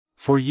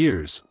For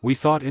years, we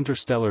thought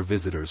interstellar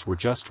visitors were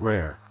just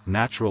rare,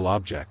 natural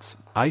objects,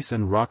 ice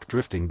and rock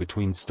drifting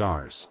between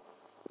stars.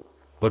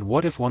 But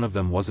what if one of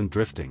them wasn't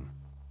drifting?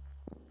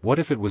 What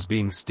if it was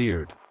being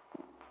steered?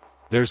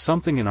 There's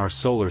something in our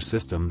solar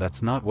system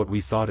that's not what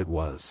we thought it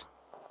was.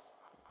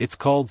 It's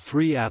called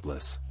 3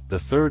 Atlas, the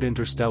third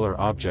interstellar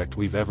object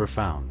we've ever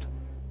found.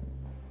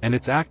 And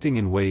it's acting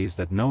in ways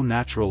that no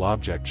natural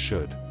object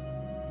should.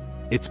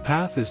 Its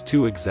path is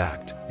too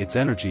exact, its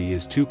energy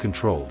is too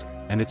controlled,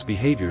 and its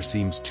behavior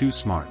seems too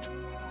smart.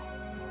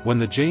 When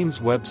the James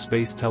Webb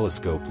Space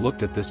Telescope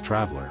looked at this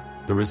traveler,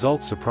 the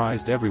results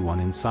surprised everyone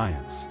in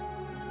science.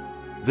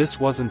 This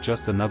wasn't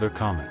just another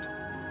comet.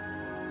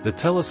 The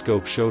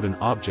telescope showed an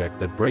object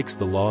that breaks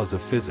the laws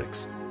of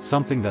physics,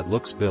 something that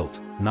looks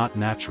built, not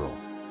natural.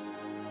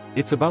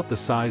 It's about the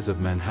size of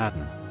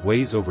Manhattan,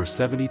 weighs over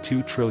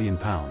 72 trillion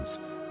pounds,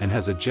 and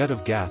has a jet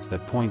of gas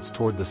that points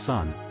toward the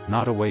sun,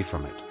 not away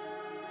from it.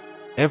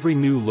 Every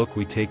new look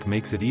we take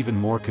makes it even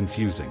more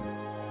confusing.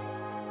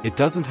 It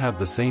doesn't have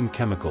the same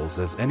chemicals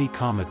as any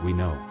comet we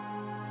know.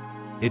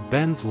 It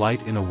bends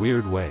light in a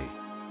weird way.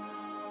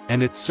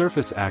 And its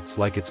surface acts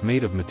like it's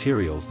made of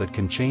materials that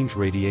can change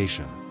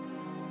radiation.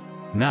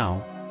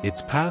 Now,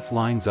 its path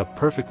lines up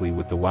perfectly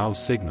with the WOW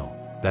signal,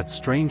 that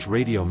strange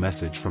radio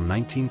message from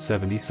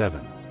 1977.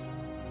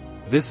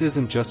 This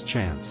isn't just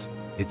chance,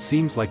 it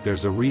seems like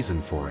there's a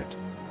reason for it.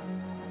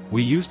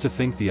 We used to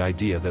think the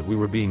idea that we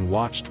were being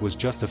watched was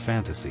just a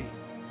fantasy.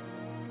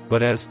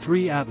 But as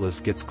 3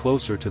 Atlas gets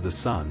closer to the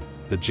Sun,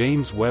 the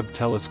James Webb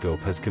Telescope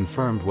has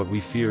confirmed what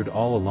we feared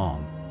all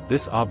along: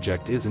 this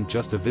object isn't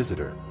just a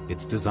visitor,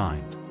 it's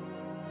designed.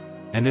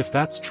 And if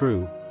that's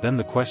true, then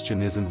the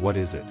question isn't what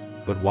is it,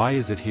 but why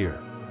is it here?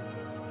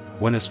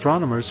 When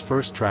astronomers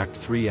first tracked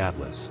 3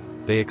 Atlas,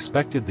 they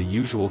expected the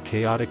usual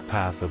chaotic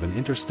path of an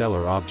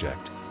interstellar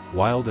object,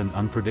 wild and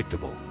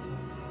unpredictable.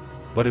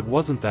 But it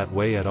wasn't that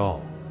way at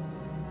all.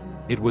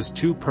 It was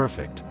too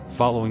perfect,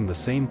 following the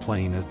same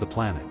plane as the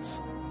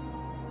planets.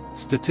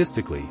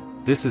 Statistically,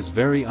 this is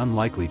very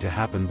unlikely to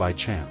happen by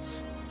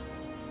chance.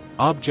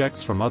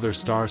 Objects from other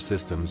star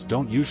systems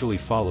don't usually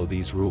follow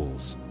these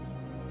rules.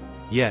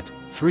 Yet,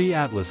 3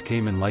 Atlas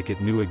came in like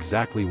it knew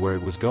exactly where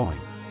it was going,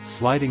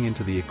 sliding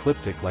into the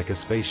ecliptic like a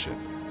spaceship.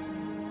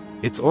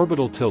 Its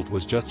orbital tilt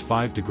was just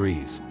 5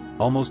 degrees,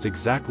 almost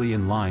exactly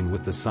in line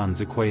with the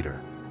Sun's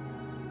equator.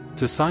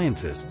 To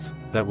scientists,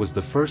 that was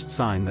the first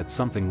sign that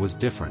something was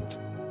different.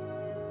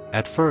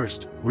 At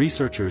first,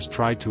 researchers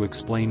tried to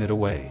explain it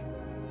away.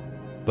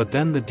 But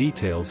then the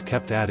details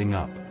kept adding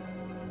up.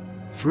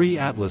 3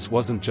 Atlas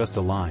wasn't just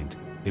aligned,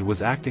 it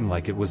was acting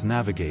like it was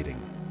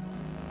navigating.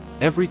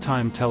 Every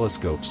time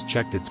telescopes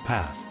checked its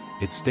path,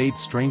 it stayed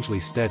strangely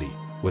steady,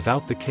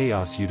 without the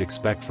chaos you'd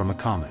expect from a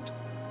comet.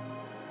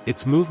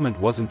 Its movement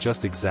wasn't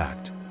just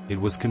exact, it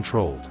was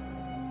controlled.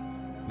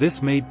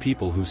 This made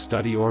people who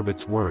study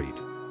orbits worried.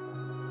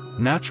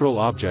 Natural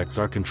objects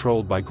are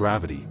controlled by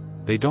gravity,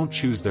 they don't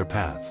choose their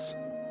paths.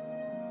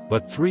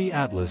 But 3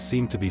 Atlas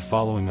seemed to be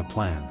following a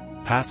plan,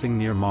 passing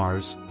near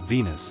Mars,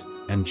 Venus,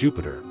 and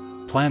Jupiter,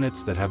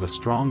 planets that have a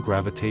strong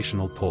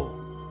gravitational pull.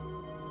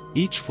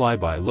 Each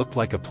flyby looked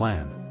like a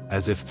plan,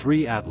 as if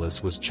 3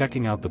 Atlas was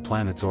checking out the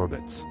planets'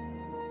 orbits.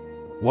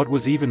 What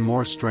was even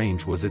more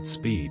strange was its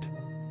speed.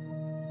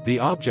 The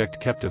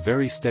object kept a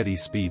very steady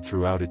speed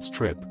throughout its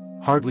trip,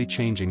 hardly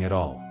changing at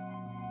all.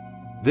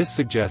 This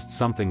suggests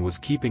something was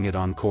keeping it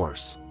on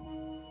course.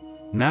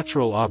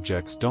 Natural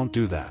objects don't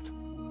do that.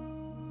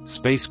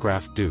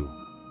 Spacecraft do.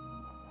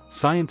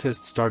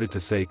 Scientists started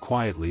to say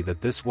quietly that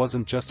this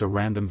wasn't just a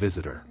random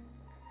visitor.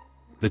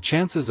 The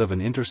chances of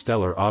an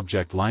interstellar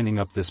object lining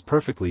up this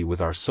perfectly with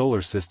our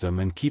solar system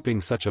and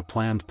keeping such a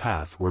planned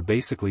path were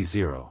basically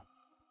zero.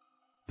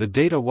 The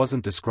data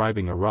wasn't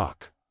describing a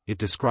rock, it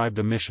described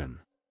a mission.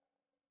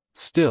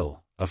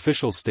 Still,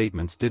 official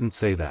statements didn't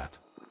say that.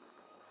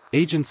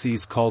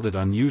 Agencies called it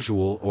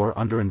unusual or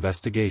under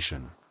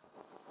investigation.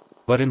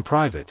 But in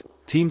private,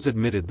 teams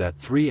admitted that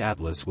 3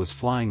 Atlas was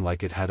flying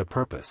like it had a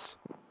purpose.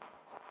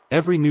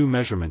 Every new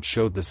measurement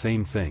showed the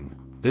same thing: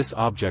 this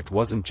object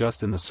wasn't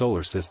just in the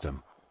solar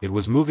system, it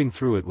was moving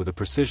through it with a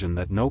precision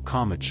that no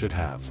comet should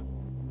have.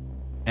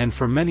 And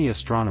for many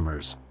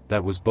astronomers,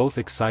 that was both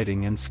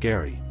exciting and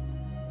scary.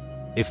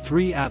 If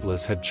 3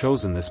 Atlas had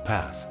chosen this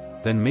path,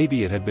 then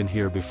maybe it had been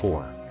here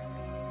before.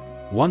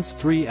 Once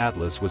 3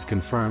 Atlas was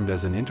confirmed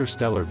as an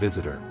interstellar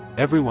visitor,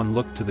 everyone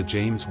looked to the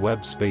James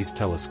Webb Space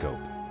Telescope.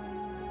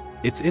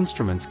 Its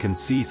instruments can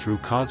see through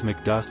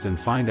cosmic dust and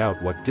find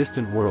out what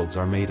distant worlds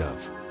are made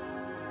of.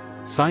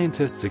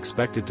 Scientists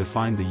expected to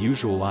find the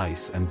usual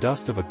ice and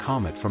dust of a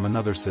comet from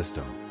another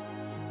system.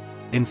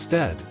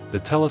 Instead, the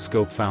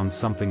telescope found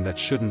something that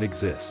shouldn't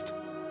exist.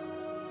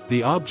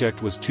 The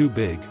object was too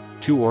big,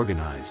 too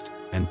organized,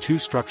 and too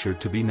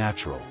structured to be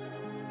natural.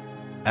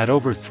 At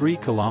over 3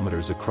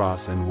 kilometers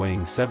across and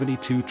weighing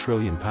 72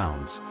 trillion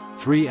pounds,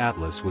 3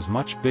 Atlas was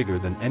much bigger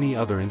than any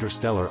other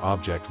interstellar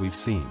object we've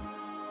seen.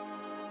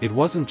 It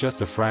wasn't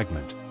just a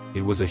fragment,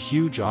 it was a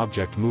huge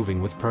object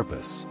moving with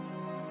purpose.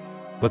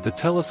 But the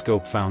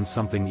telescope found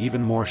something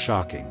even more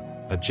shocking: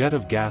 a jet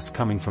of gas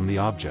coming from the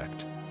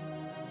object.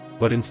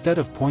 But instead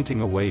of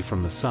pointing away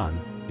from the sun,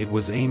 it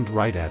was aimed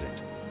right at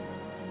it.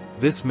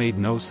 This made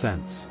no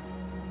sense.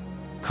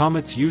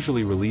 Comets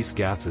usually release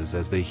gases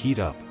as they heat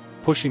up,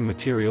 pushing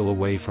material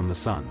away from the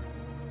sun.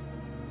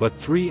 But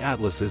 3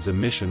 Atlas's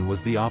emission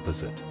was the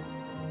opposite.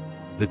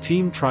 The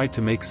team tried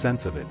to make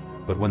sense of it,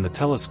 but when the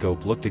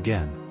telescope looked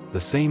again, the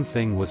same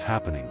thing was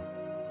happening.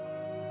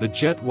 The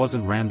jet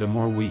wasn't random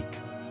or weak.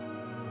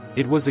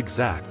 It was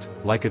exact,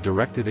 like a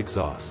directed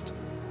exhaust.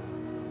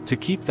 To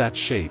keep that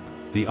shape,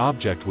 the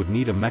object would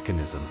need a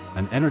mechanism,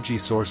 an energy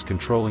source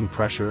controlling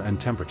pressure and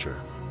temperature.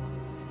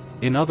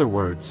 In other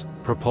words,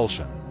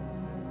 propulsion.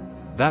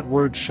 That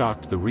word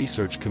shocked the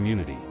research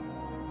community.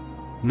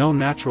 No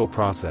natural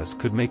process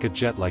could make a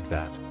jet like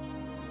that.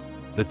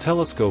 The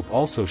telescope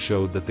also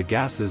showed that the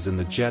gases in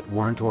the jet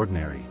weren't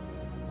ordinary.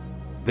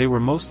 They were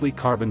mostly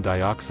carbon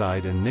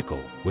dioxide and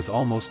nickel, with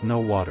almost no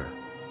water.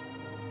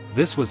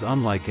 This was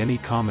unlike any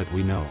comet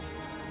we know.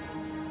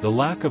 The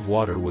lack of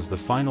water was the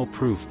final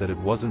proof that it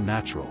wasn't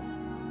natural.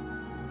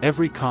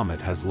 Every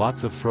comet has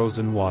lots of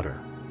frozen water.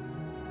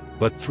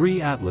 But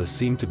 3 Atlas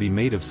seemed to be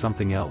made of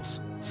something else,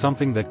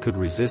 something that could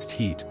resist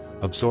heat,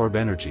 absorb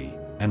energy,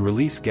 and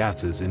release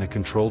gases in a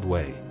controlled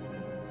way.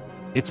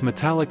 Its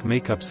metallic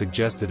makeup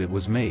suggested it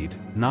was made,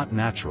 not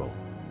natural.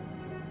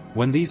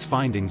 When these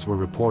findings were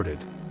reported,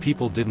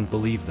 people didn't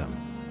believe them.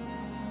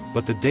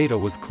 But the data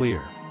was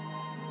clear.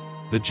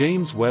 The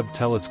James Webb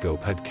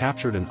Telescope had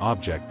captured an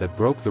object that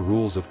broke the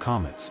rules of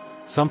comets,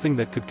 something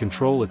that could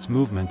control its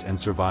movement and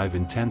survive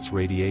intense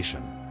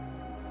radiation.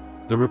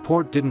 The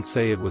report didn't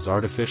say it was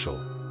artificial,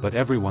 but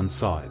everyone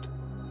saw it.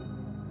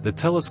 The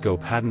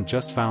telescope hadn't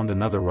just found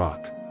another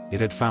rock,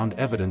 it had found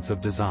evidence of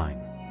design.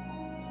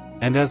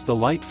 And as the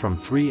light from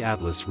 3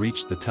 Atlas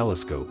reached the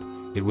telescope,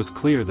 it was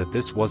clear that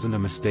this wasn't a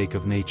mistake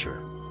of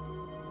nature.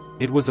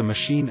 It was a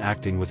machine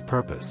acting with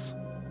purpose.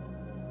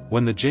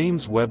 When the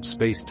James Webb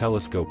Space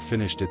Telescope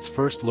finished its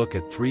first look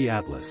at 3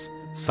 Atlas,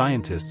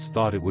 scientists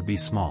thought it would be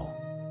small.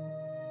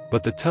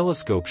 But the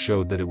telescope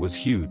showed that it was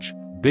huge,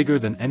 bigger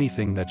than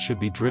anything that should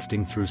be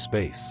drifting through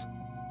space.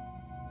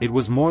 It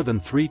was more than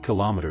 3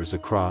 kilometers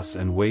across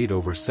and weighed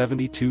over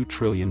 72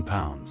 trillion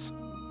pounds.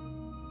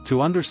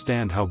 To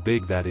understand how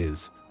big that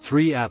is,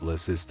 3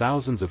 Atlas is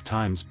thousands of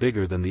times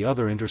bigger than the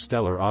other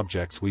interstellar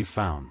objects we've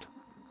found.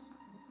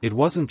 It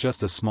wasn't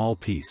just a small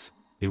piece,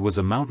 it was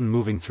a mountain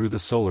moving through the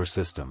solar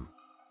system.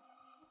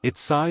 Its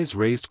size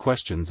raised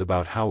questions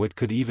about how it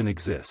could even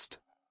exist.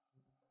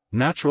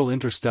 Natural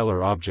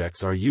interstellar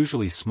objects are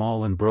usually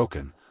small and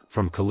broken,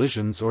 from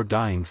collisions or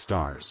dying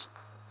stars.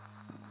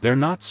 They're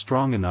not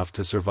strong enough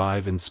to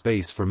survive in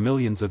space for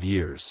millions of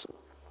years.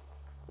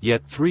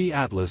 Yet 3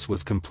 Atlas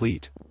was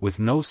complete, with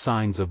no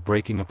signs of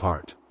breaking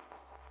apart.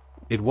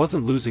 It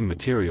wasn't losing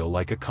material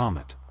like a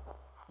comet.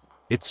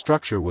 Its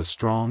structure was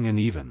strong and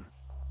even.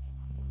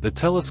 The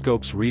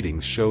telescope's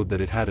readings showed that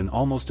it had an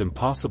almost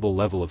impossible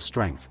level of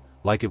strength,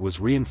 like it was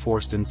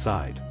reinforced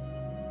inside.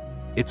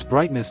 Its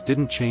brightness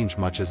didn't change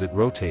much as it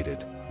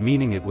rotated,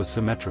 meaning it was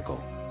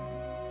symmetrical.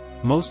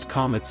 Most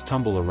comets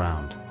tumble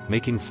around,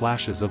 making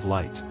flashes of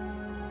light.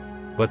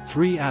 But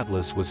 3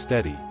 Atlas was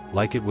steady,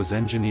 like it was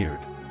engineered.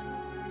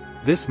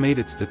 This made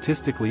it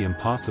statistically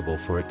impossible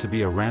for it to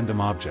be a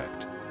random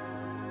object.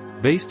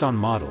 Based on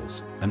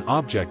models, an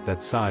object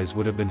that size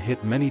would have been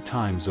hit many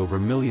times over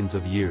millions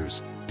of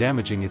years,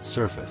 damaging its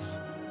surface.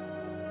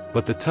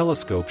 But the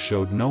telescope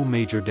showed no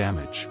major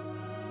damage.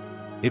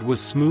 It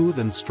was smooth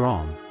and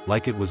strong,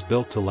 like it was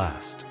built to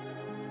last.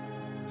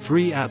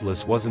 3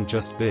 Atlas wasn't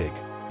just big,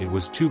 it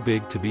was too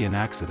big to be an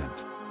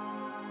accident.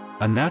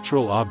 A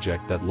natural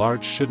object that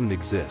large shouldn't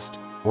exist,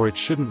 or it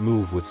shouldn't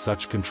move with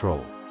such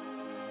control.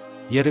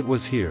 Yet it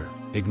was here,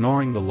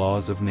 ignoring the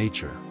laws of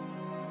nature.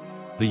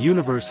 The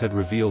universe had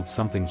revealed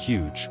something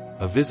huge,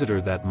 a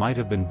visitor that might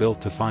have been built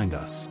to find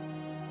us.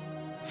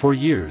 For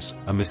years,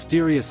 a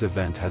mysterious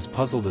event has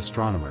puzzled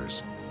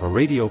astronomers, a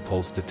radio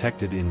pulse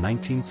detected in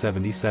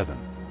 1977.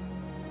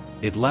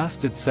 It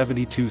lasted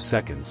 72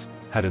 seconds,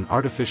 had an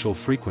artificial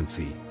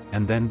frequency,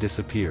 and then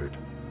disappeared.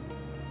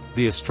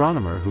 The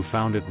astronomer who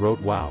found it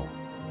wrote "Wow"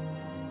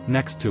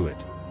 next to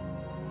it.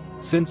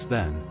 Since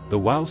then, the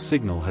WOW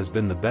signal has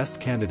been the best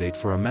candidate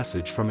for a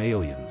message from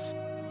aliens.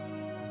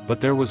 But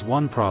there was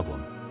one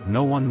problem: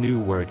 no one knew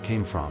where it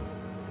came from.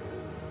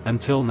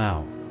 Until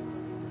now.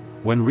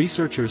 When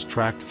researchers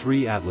tracked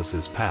 3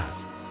 Atlas's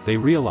path, they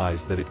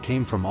realized that it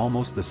came from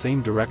almost the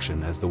same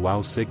direction as the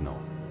WOW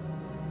signal.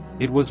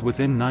 It was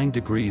within 9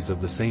 degrees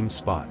of the same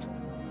spot.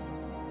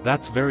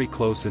 That's very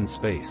close in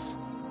space.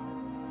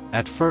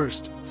 At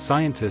first,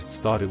 scientists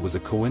thought it was a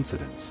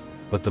coincidence,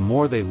 but the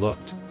more they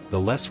looked, the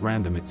less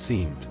random it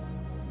seemed.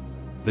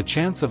 The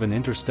chance of an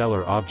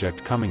interstellar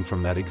object coming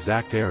from that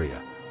exact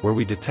area, where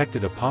we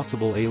detected a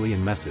possible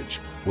alien message,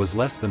 was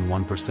less than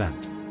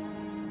 1%.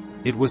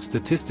 It was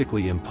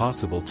statistically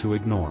impossible to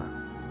ignore.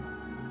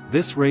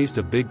 This raised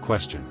a big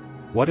question: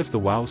 what if the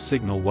WOW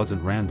signal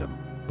wasn't random,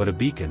 but a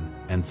beacon,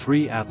 and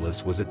 3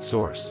 Atlas was its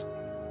source?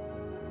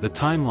 The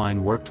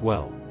timeline worked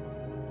well.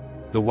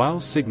 The WOW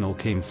signal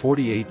came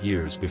 48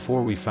 years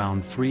before we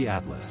found 3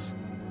 Atlas.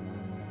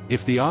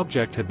 If the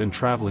object had been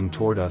traveling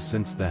toward us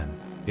since then,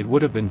 it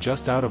would have been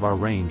just out of our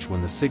range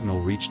when the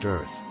signal reached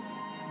Earth.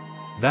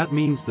 That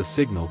means the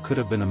signal could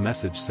have been a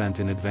message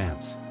sent in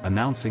advance,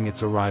 announcing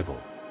its arrival.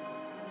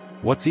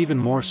 What's even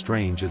more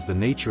strange is the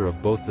nature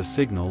of both the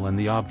signal and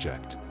the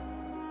object.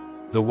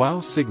 The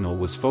WOW signal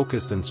was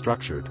focused and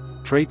structured,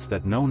 traits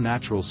that no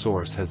natural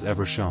source has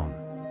ever shown.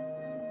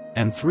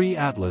 And 3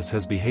 Atlas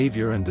has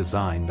behavior and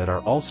design that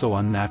are also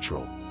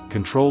unnatural: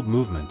 controlled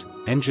movement,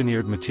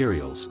 engineered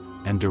materials,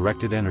 and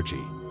directed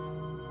energy.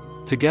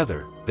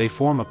 Together, they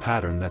form a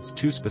pattern that's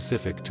too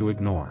specific to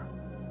ignore.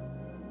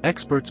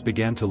 Experts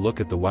began to look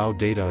at the WOW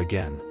data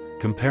again,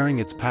 comparing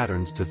its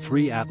patterns to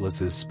 3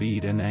 Atlas's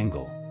speed and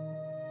angle.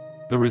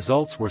 The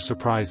results were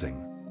surprising.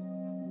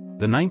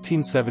 The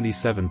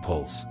 1977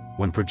 pulse,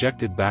 when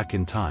projected back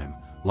in time,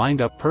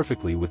 lined up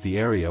perfectly with the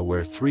area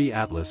where 3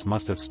 Atlas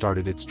must have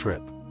started its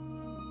trip.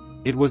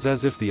 It was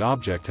as if the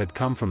object had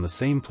come from the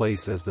same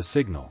place as the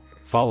signal,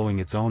 following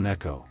its own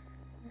echo.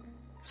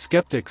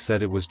 Skeptics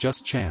said it was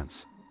just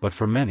chance, but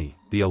for many,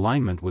 the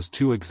alignment was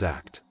too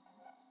exact.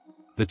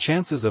 The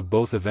chances of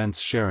both events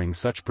sharing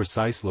such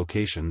precise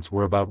locations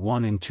were about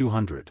 1 in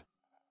 200.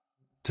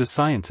 To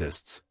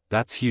scientists,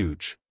 that's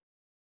huge.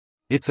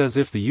 It's as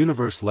if the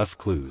universe left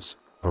clues,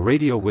 a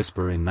radio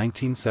whisper in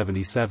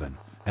 1977,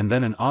 and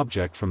then an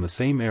object from the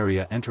same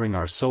area entering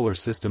our solar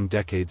system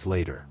decades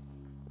later.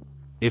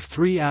 If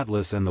 3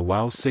 Atlas and the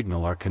WOW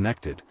signal are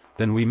connected,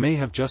 then we may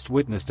have just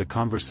witnessed a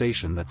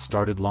conversation that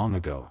started long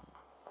ago.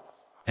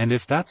 And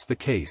if that's the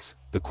case,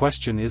 the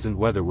question isn't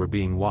whether we're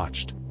being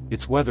watched,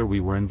 it's whether we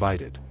were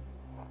invited.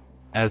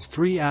 As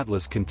 3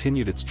 Atlas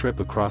continued its trip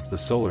across the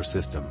solar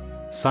system,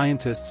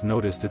 scientists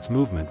noticed its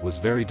movement was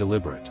very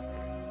deliberate.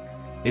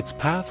 Its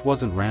path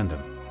wasn't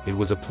random, it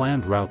was a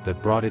planned route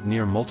that brought it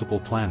near multiple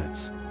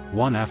planets,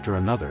 one after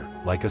another,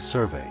 like a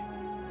survey.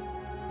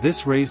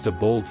 This raised a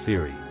bold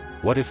theory: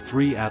 what if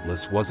 3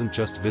 Atlas wasn't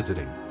just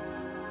visiting?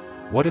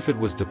 What if it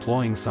was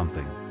deploying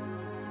something?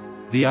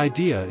 The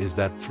idea is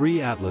that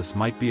 3 Atlas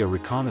might be a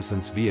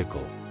reconnaissance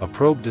vehicle, a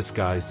probe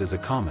disguised as a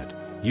comet,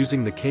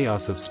 using the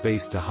chaos of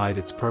space to hide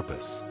its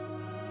purpose.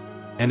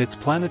 And its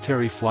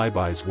planetary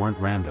flybys weren't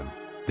random,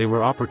 they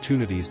were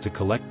opportunities to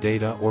collect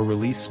data or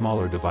release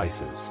smaller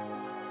devices.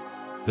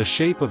 The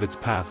shape of its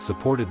path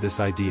supported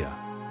this idea.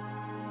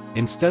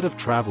 Instead of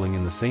traveling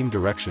in the same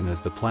direction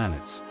as the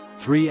planets,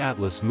 3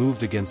 Atlas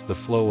moved against the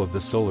flow of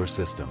the solar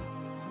system.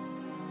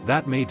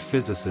 That made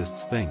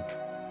physicists think.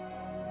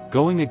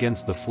 Going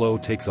against the flow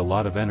takes a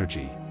lot of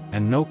energy,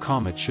 and no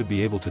comet should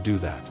be able to do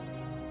that.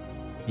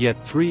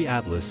 Yet 3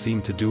 Atlas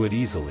seemed to do it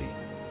easily.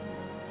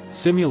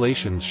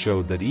 Simulations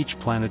showed that each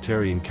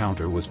planetary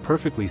encounter was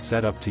perfectly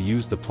set up to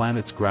use the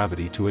planet's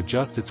gravity to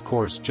adjust its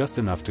course just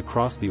enough to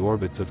cross the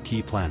orbits of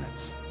key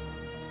planets.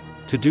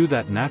 To do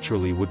that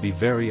naturally would be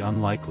very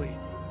unlikely.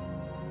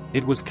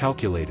 It was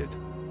calculated.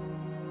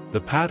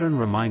 The pattern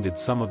reminded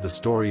some of the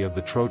story of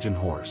the Trojan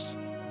horse.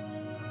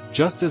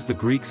 Just as the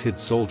Greeks hid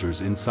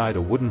soldiers inside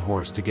a wooden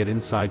horse to get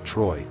inside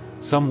Troy,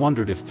 some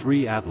wondered if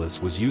 3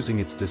 Atlas was using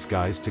its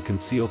disguise to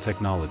conceal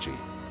technology.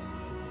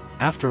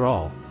 After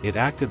all, it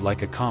acted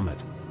like a comet,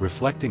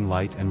 reflecting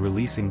light and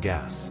releasing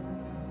gas.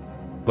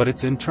 But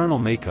its internal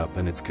makeup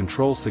and its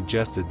control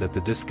suggested that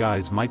the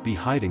disguise might be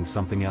hiding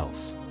something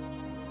else.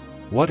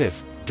 What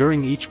if,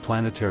 during each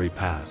planetary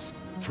pass,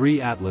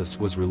 3 Atlas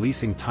was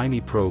releasing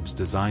tiny probes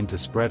designed to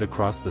spread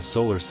across the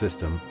solar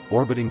system,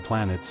 orbiting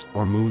planets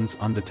or moons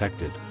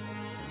undetected?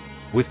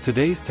 With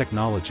today's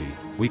technology,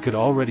 we could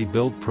already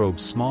build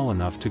probes small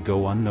enough to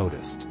go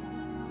unnoticed.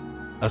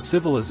 A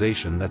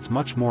civilization that's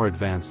much more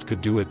advanced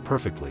could do it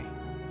perfectly.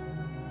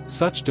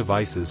 Such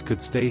devices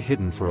could stay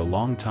hidden for a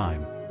long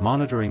time,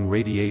 monitoring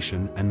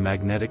radiation and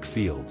magnetic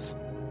fields.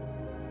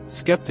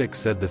 Skeptics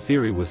said the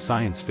theory was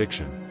science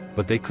fiction,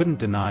 but they couldn't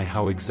deny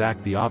how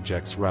exact the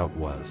object's route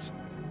was.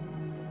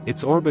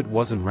 Its orbit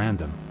wasn't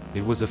random,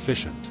 it was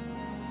efficient.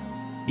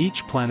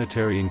 Each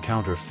planetary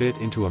encounter fit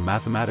into a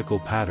mathematical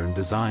pattern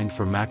designed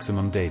for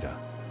maximum data.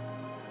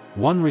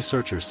 One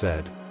researcher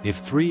said, if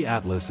 3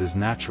 Atlas is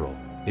natural,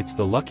 it's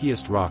the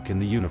luckiest rock in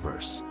the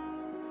universe.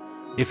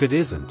 If it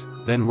isn't,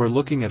 then we're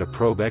looking at a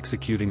probe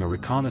executing a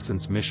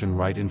reconnaissance mission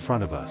right in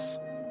front of us.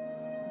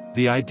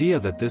 The idea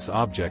that this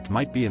object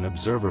might be an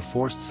observer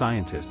forced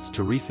scientists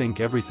to rethink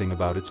everything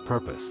about its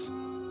purpose.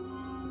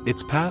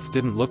 Its path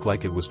didn't look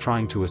like it was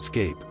trying to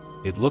escape,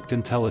 it looked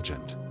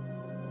intelligent.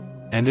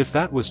 And if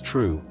that was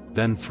true,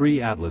 then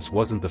 3 Atlas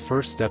wasn't the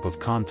first step of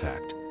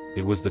contact,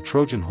 it was the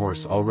Trojan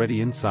horse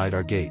already inside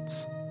our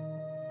gates.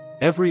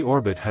 Every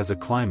orbit has a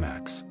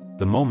climax,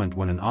 the moment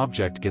when an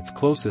object gets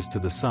closest to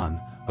the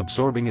Sun,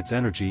 absorbing its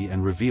energy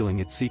and revealing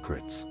its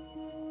secrets.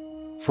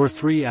 For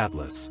 3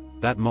 Atlas,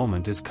 that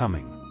moment is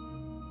coming.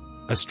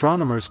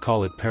 Astronomers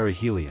call it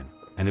perihelion,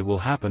 and it will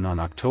happen on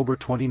October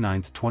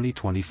 29,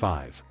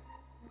 2025.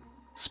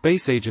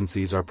 Space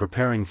agencies are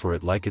preparing for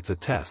it like it's a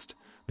test,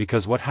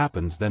 because what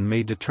happens then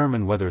may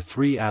determine whether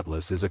 3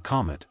 Atlas is a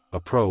comet, a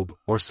probe,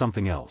 or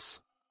something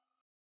else.